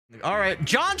All right,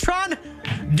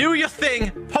 JonTron, do your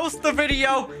thing. Post the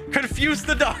video. Confuse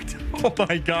the doctor. Oh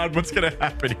my God, what's gonna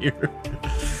happen here?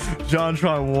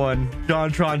 JonTron 1,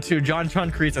 JonTron 2.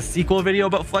 JonTron creates a sequel video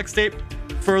about flex tape,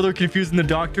 further confusing the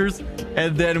doctors,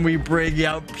 and then we bring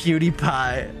out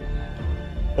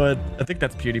PewDiePie. But I think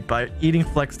that's PewDiePie. Eating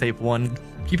flex tape 1.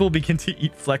 People begin to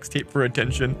eat flex tape for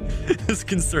attention. This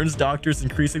concerns doctors,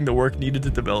 increasing the work needed to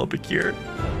develop a cure.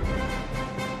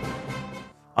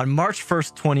 On March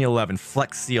 1st, 2011,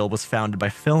 Flex Seal was founded by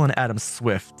Phil and Adam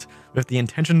Swift with the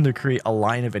intention to create a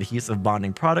line of adhesive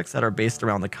bonding products that are based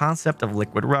around the concept of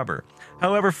liquid rubber.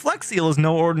 However, Flex Seal is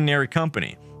no ordinary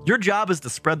company. Your job is to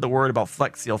spread the word about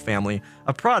Flex Seal family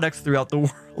of products throughout the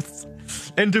world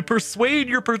and to persuade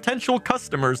your potential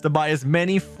customers to buy as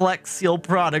many Flex Seal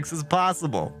products as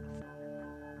possible.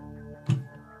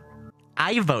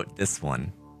 I vote this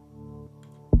one.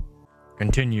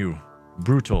 Continue.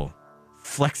 Brutal.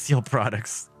 Flex Seal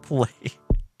products. Play.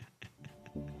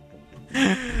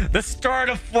 The start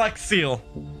of Flex Seal.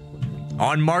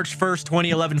 On March 1st,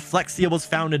 2011, Flex Seal was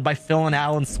founded by Phil and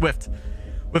Alan Swift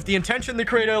with the intention to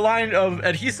create a line of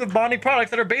adhesive bonding products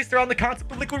that are based around the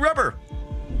concept of liquid rubber.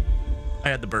 I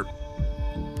had the burp.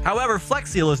 However,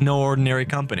 Flex Seal is no ordinary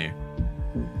company.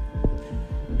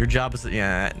 Your job is,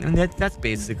 yeah, that's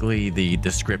basically the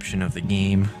description of the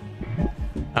game.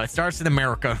 It starts in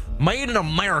America. Made in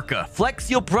America. Flex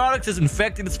Seal Products is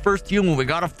infecting its first human. We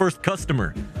got a first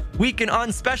customer. Weak and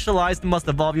unspecialized, must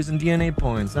evolve using DNA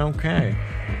points. Okay.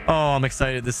 Oh, I'm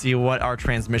excited to see what our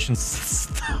transmission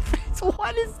stuff is.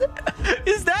 What is that?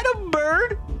 Is that a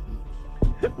bird?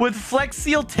 With Flex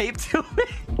Seal taped to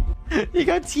it? You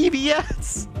got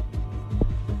TBS.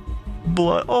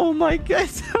 Blood. Oh my God.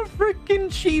 It's a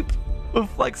freaking Jeep with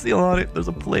Flex Seal on it. There's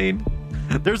a plane.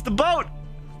 There's the boat.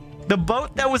 The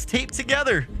boat that was taped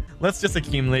together. Let's just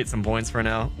accumulate some points for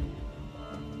now.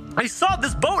 I sawed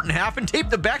this boat in half and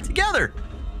taped it back together.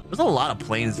 There's a lot of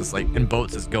planes just like and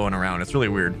boats just going around. It's really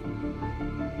weird.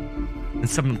 And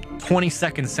some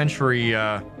 22nd century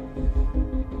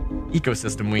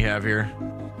ecosystem we have here.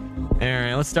 All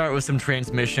right, let's start with some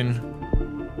transmission.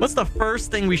 What's the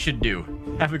first thing we should do?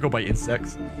 Have we go by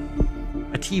insects?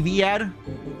 A TV ad?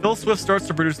 Phil Swift starts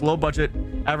to produce low-budget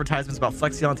advertisements about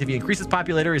Flex Seal on TV, increases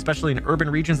popularity, especially in urban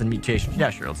regions and mutations. Yeah,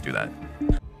 sure, let's do that.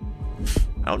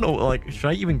 I don't know, like, should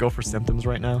I even go for symptoms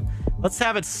right now?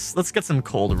 Let's get some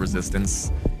cold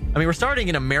resistance. I mean, we're starting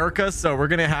in America, so we're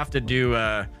gonna have to do,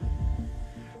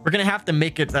 we're gonna have to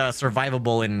make it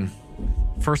survivable in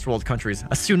first world countries.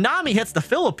 A tsunami hits the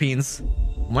Philippines.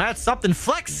 Well, that's something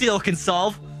Flex Seal can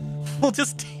solve. We'll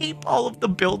just tape all of the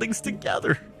buildings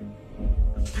together.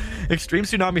 Extreme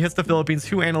tsunami hits the Philippines.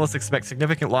 Who analysts expect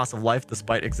significant loss of life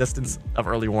despite existence of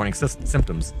early warning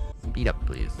symptoms. Speed up,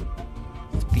 please.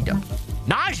 Speed up.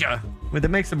 Nausea! Wait, that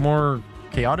makes it more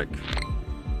chaotic.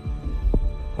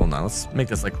 Hold on, let's make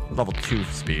this like level 2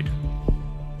 speed.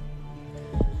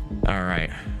 All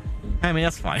right. I mean,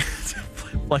 that's fine.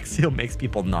 Flex Seal makes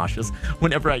people nauseous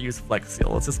whenever I use Flex Seal.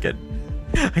 Let's just get...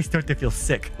 I start to feel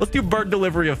sick. Let's do bird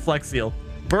delivery of Flex Seal.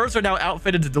 Birds are now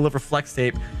outfitted to deliver flex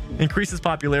tape. Increases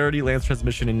popularity, lands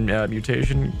transmission, and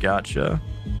mutation. Gotcha.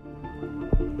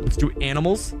 Let's do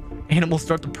animals. Animals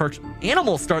start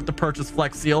to purchase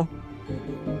Flex Seal.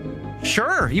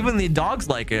 Sure, even the dogs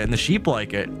like it and the sheep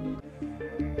like it.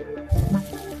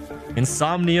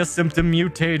 Insomnia symptom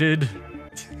mutated.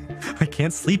 I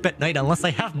can't sleep at night unless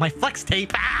I have my flex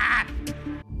tape. Ah!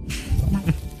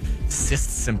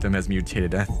 Cyst symptom has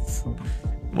mutated. That's...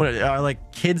 What are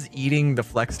like kids eating the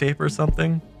flex tape or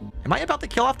something? Am I about to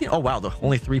kill off the... Oh, wow.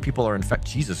 Only 3 people are infected.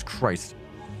 Jesus Christ.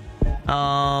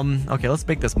 Okay, let's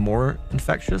make this more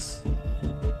infectious.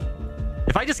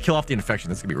 If I just kill off the infection,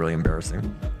 this could be really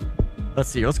embarrassing. Let's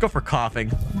see. Let's go for coughing.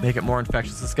 Make it more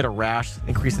infectious. Let's get a rash.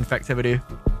 Increase infectivity.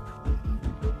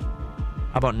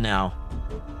 How about now?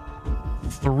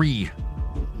 3.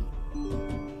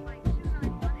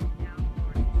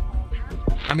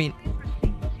 I mean...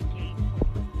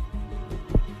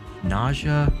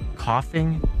 Nausea,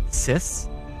 coughing, cysts.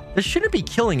 This shouldn't be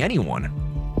killing anyone.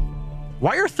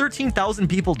 Why are 13,000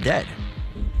 people dead?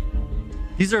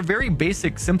 These are very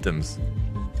basic symptoms.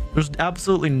 There's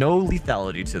absolutely no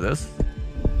lethality to this.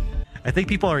 I think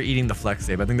people are eating the flex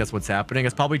tape. I think that's what's happening.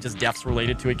 It's probably just deaths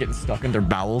related to it getting stuck in their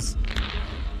bowels.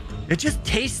 It just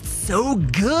tastes so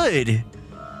good.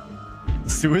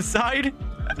 Suicide?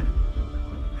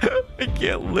 I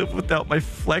can't live without my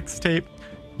flex tape.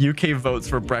 UK votes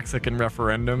for Brexit and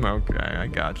referendum. Okay, I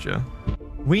gotcha.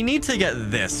 We need to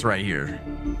get this right here.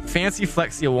 Fancy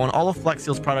Flex Seal 1. All of Flex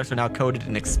Seal's products are now coated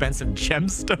in expensive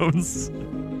gemstones.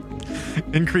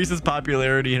 Increases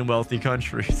popularity in wealthy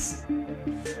countries.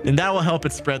 And that will help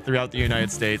it spread throughout the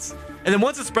United States. And then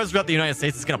once it spreads throughout the United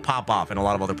States, it's going to pop off in a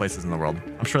lot of other places in the world.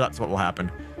 I'm sure that's what will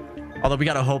happen. Although we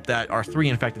got to hope that our 3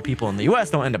 infected people in the US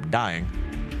don't end up dying.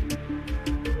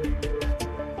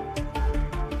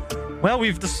 Well,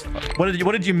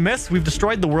 what did you miss? We've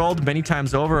destroyed the world many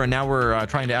times over, and now we're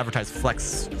trying to advertise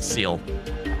Flex Seal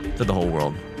to the whole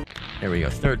world. There we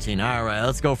go, 13. All right,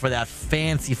 let's go for that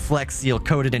fancy Flex Seal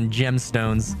coated in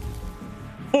gemstones.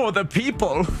 For the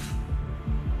people.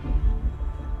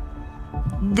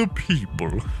 The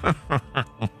people.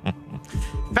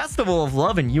 Festival of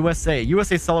Love in USA.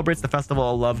 USA celebrates the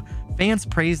Festival of Love. Fans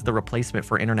praise the replacement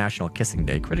for International Kissing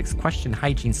Day. Critics question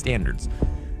hygiene standards.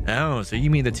 Oh, so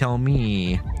you mean to tell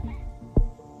me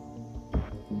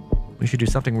we should do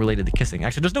something related to kissing?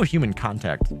 Actually, there's no human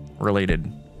contact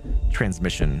related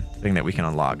transmission thing that we can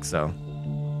unlock, so.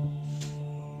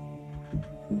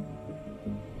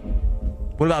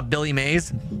 What about Billy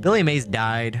Mays? Billy Mays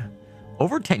died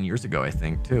over 10 years ago, I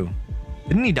think, too.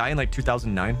 Didn't he die in like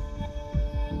 2009?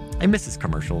 I miss his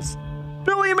commercials.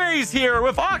 Billy Mays here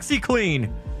with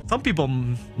OxyClean. Some people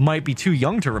might be too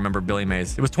young to remember Billy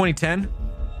Mays. It was 2010.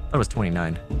 That was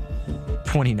 29.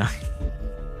 29.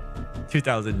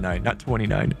 2009, not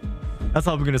 29. That's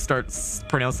how we're going to start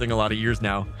pronouncing a lot of years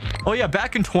now. Oh, yeah.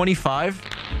 Back in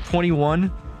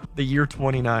 21, the year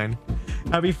 29.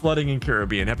 Heavy flooding in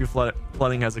Caribbean. Heavy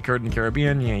flooding has occurred in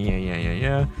Caribbean.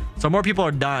 Yeah. So more people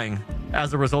are dying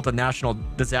as a result of national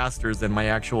disasters than my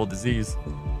actual disease.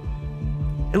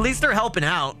 At least they're helping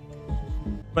out.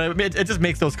 But it just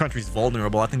makes those countries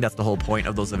vulnerable. I think that's the whole point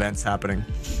of those events happening.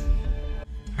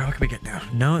 All right, what can we get now?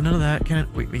 No, none of that.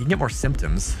 We can get more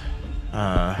symptoms.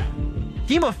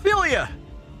 Hemophilia.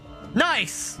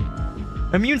 Nice.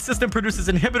 Immune system produces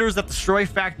inhibitors that destroy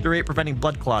factor VIII, preventing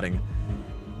blood clotting.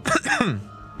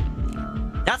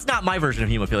 That's not my version of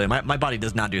hemophilia. My body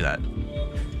does not do that.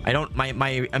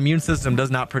 My immune system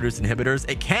does not produce inhibitors.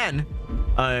 It can.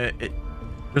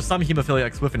 There's some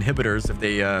hemophiliacs with inhibitors if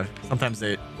they sometimes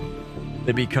they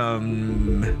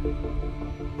become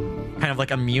kind of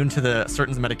like immune to the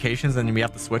certain medications and we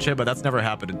have to switch it, but that's never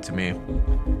happened to me.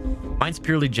 Mine's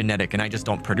purely genetic and I just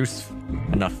don't produce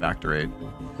enough factor VIII.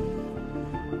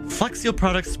 Flex Seal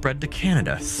products spread to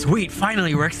Canada. Sweet,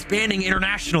 finally we're expanding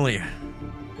internationally.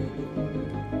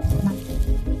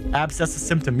 Abscessus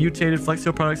symptom mutated. Flex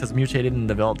Seal products has mutated and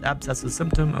developed abscessus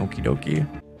symptom. Okie dokie.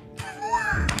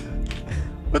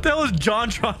 What the hell is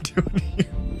JonTron doing here?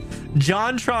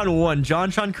 JonTron1.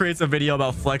 JonTron creates a video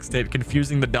about flex tape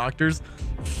confusing the doctors.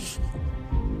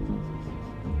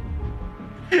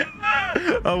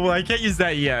 Oh, well, I can't use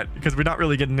that yet because we're not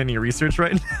really getting any research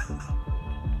right now.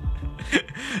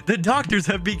 The doctors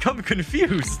have become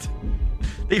confused.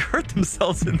 They hurt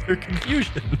themselves in their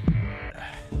confusion.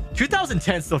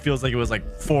 2010 still feels like it was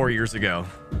like 4 years ago.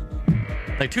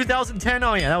 Like 2010,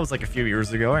 oh yeah, that was like a few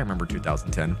years ago. I remember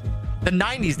 2010. The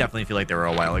 90s definitely feel like they were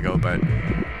a while ago, but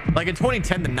like in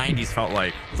 2010, the 90s felt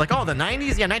like, it's like, oh, the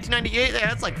 90s? Yeah, 1998? Yeah,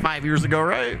 that's like 5 years ago,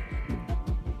 right?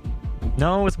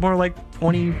 No, it's more like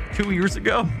 22 years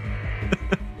ago.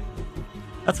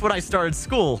 That's when I started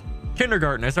school.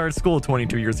 Kindergarten. I started school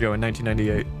 22 years ago in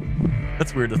 1998.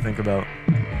 That's weird to think about.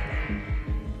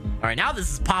 All right, now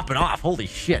this is popping off. Holy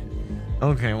shit.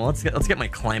 Okay, well, let's get my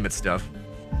climate stuff.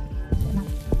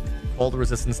 Cold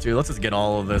resistance too. Let's just get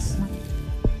all of this.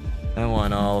 I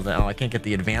want all of that. Oh, I can't get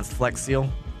the advanced Flex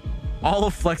Seal. All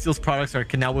of Flex Seal's products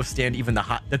can now withstand even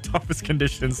the toughest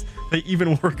conditions. They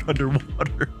even work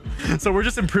underwater. So we're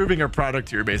just improving our product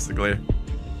here, basically.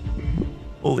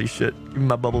 Holy shit. Give me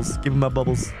my bubbles. Give me my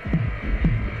bubbles.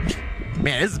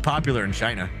 Man, this is popular in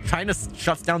China. China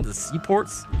shuts down the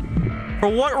seaports? For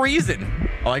what reason?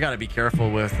 Oh, I gotta be careful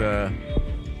with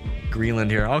Greenland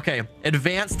here. Okay,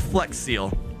 advanced Flex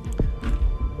Seal.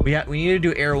 We need to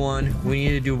do air one. We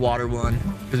need to do water one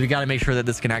because we got to make sure that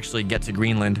this can actually get to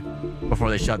Greenland before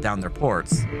they shut down their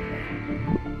ports.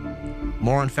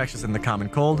 More infectious than the common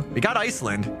cold. We got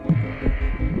Iceland.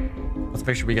 Let's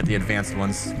make sure we get the advanced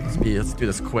ones. Let's do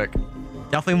this quick.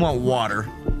 Definitely want water.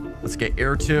 Let's get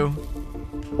air 2.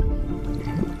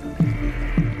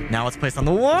 Now it's placed on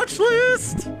the watch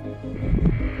list.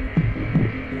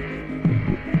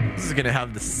 This is gonna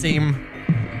have the same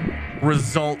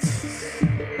results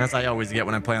as I always get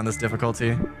when I play on this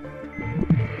difficulty.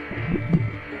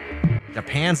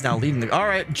 Japan's now leading the... All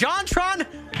right, JonTron,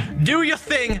 do your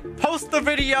thing. Post the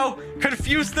video.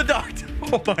 Confuse the doctor.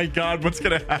 Oh my God, what's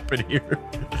gonna happen here?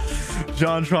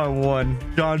 JonTron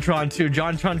 1, JonTron 2.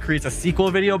 JonTron creates a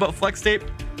sequel video about flex tape,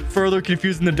 further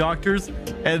confusing the doctors,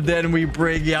 and then we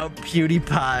bring out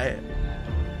PewDiePie.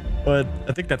 But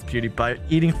I think that's PewDiePie.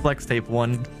 Eating flex tape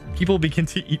 1 People begin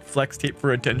to eat flex tape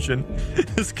for attention.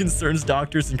 This concerns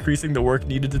doctors, increasing the work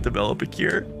needed to develop a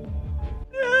cure.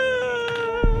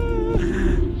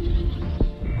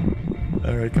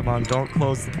 All right, come on, don't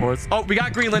close the ports. Oh, we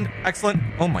got Greenland. Excellent.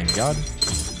 Oh my god.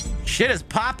 Shit is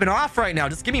popping off right now.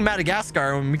 Just give me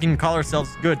Madagascar and we can call ourselves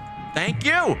good. Thank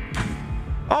you.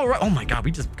 All right. Oh my god,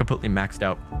 we just completely maxed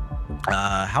out.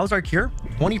 How's our cure?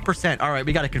 20%. All right,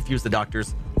 we got to confuse the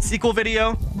doctors. Sequel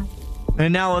video.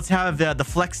 And now let's have the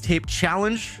flex tape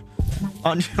challenge.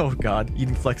 Oh god,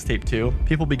 eating flex tape too.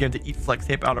 People begin to eat flex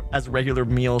tape out as regular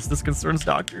meals. This concerns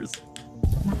doctors.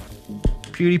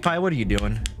 PewDiePie, what are you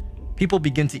doing? People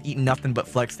begin to eat nothing but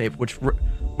flex tape, which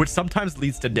sometimes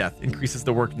leads to death, increases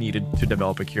the work needed to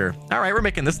develop a cure. All right, we're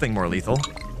making this thing more lethal.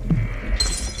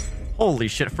 Holy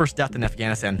shit, first death in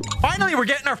Afghanistan. Finally, we're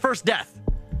getting our first death.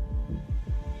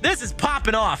 This is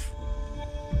popping off.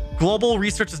 Global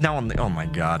research is now on the... Oh my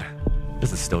god.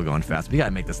 This is still going fast. We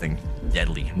gotta make this thing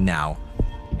deadly now.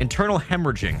 Internal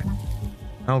hemorrhaging.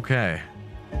 Okay.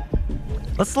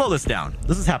 Let's slow this down.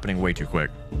 This is happening way too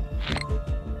quick.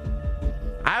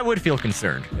 I would feel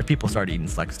concerned if people started eating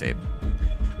flex tape.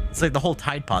 It's like the whole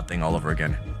Tide Pod thing all over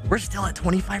again. We're still at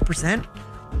 25%.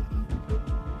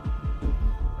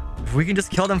 If we can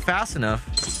just kill them fast enough.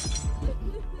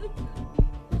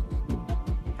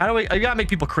 How do we... You gotta make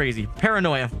people crazy.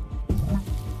 Paranoia.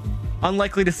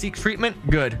 Unlikely to seek treatment.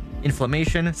 Good.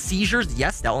 Inflammation. Seizures.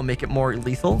 Yes, that will make it more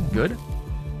lethal. Good.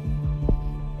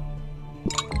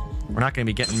 We're not going to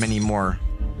be getting many more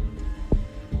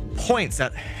points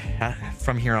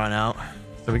from here on out.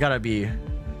 So we got to be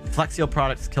Flex Seal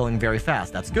products killing very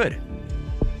fast. That's good.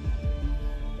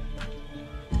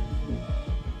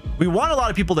 We want a lot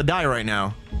of people to die right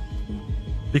now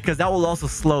because that will also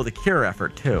slow the cure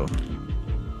effort too.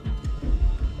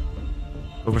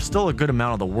 But we're still a good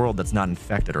amount of the world that's not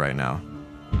infected right now.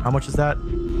 How much is that?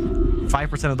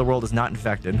 5% of the world is not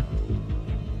infected.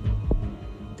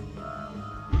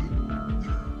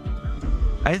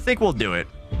 I think we'll do it.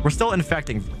 We're still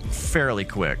infecting fairly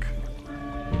quick.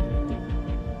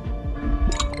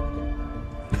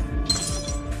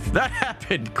 That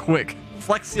happened quick.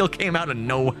 Flex Seal came out of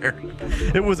nowhere.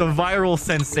 It was a viral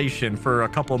sensation for a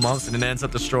couple months and it ends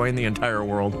up destroying the entire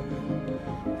world.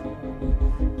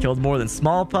 Killed more than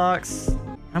smallpox.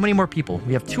 How many more people?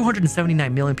 We have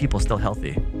 279 million people still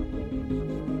healthy.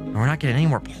 And we're not getting any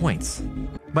more points.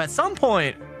 But at some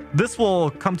point, this will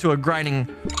come to a grinding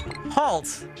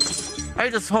halt. I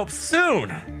just hope soon.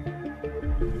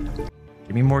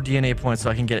 Give me more DNA points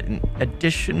so I can get an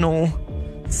additional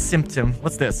symptom.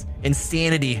 What's this?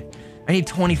 Insanity. I need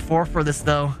 24 for this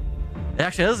though.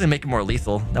 Actually, that doesn't make it more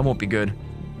lethal. That won't be good.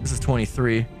 This is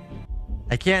 23.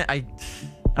 I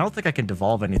don't think I can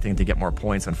devolve anything to get more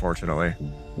points, unfortunately.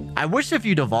 I wish if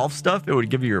you devolve stuff, it would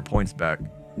give you your points back.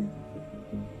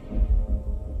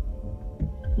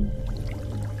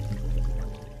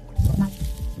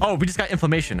 Oh, we just got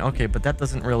inflammation. Okay, but that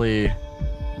doesn't really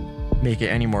make it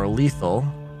any more lethal.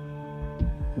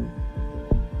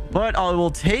 But I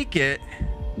will take it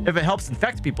if it helps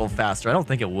infect people faster. I don't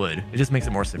think it would. It just makes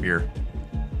it more severe.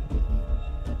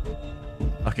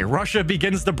 Okay, Russia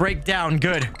begins to break down.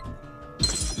 Good.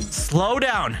 Slow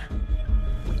down.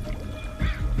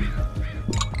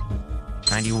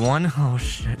 91. Oh,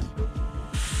 shit.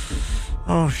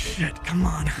 Oh, shit. Come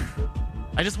on.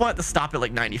 I just want it to stop at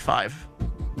like 95.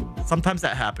 Sometimes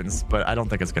that happens, but I don't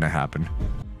think it's going to happen.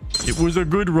 It was a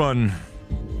good run.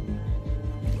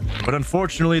 But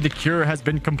unfortunately, the cure has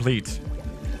been complete.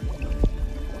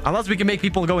 Unless we can make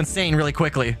people go insane really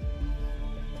quickly.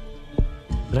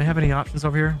 Did I have any options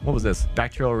over here? What was this?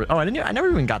 Bacterial... Oh, I never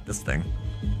even got this thing.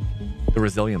 The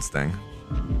resilience thing.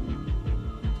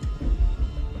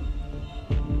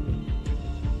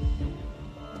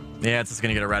 Yeah, it's just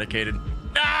gonna get eradicated.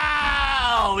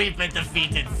 No! We've been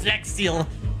defeated. Flex Seal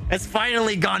has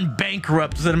finally gone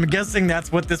bankrupt. So I'm guessing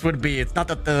that's what this would be. It's not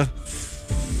that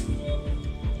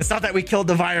we killed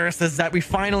the virus. It's that we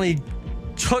finally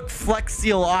took Flex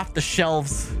Seal off the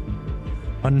shelves.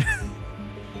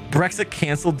 Brexit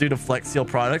canceled due to Flex Seal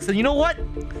products. And you know what?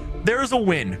 There's a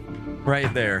win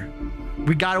right there.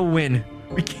 We got a win.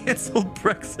 We canceled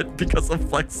Brexit because of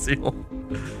Flex Seal.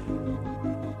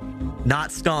 Not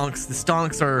stonks. The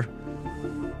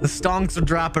stonks are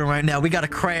dropping right now. We got to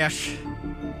crash.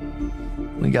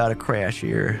 We got to crash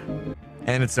here.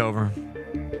 And it's over.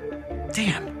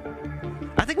 Damn.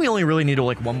 I think we only really need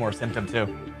like one more symptom too.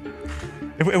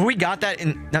 If we got that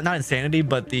in not insanity,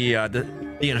 but the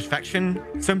infection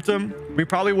symptom, we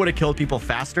probably would have killed people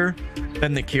faster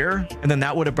than the cure, and then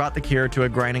that would have brought the cure to a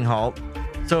grinding halt.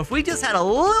 So if we just had a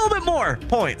little bit more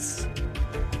points,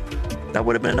 that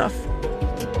would have been enough.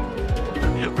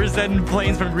 We're sending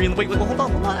planes from Greenland. Wait, hold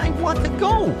on. I want to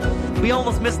go. We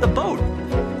almost missed the boat.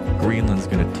 Greenland's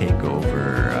gonna take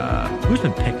over. Who's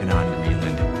been picking on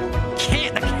Greenland?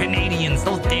 Can't the Canadians?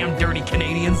 Those damn dirty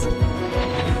Canadians.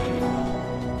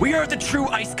 We are the true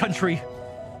ice country,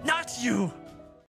 not you.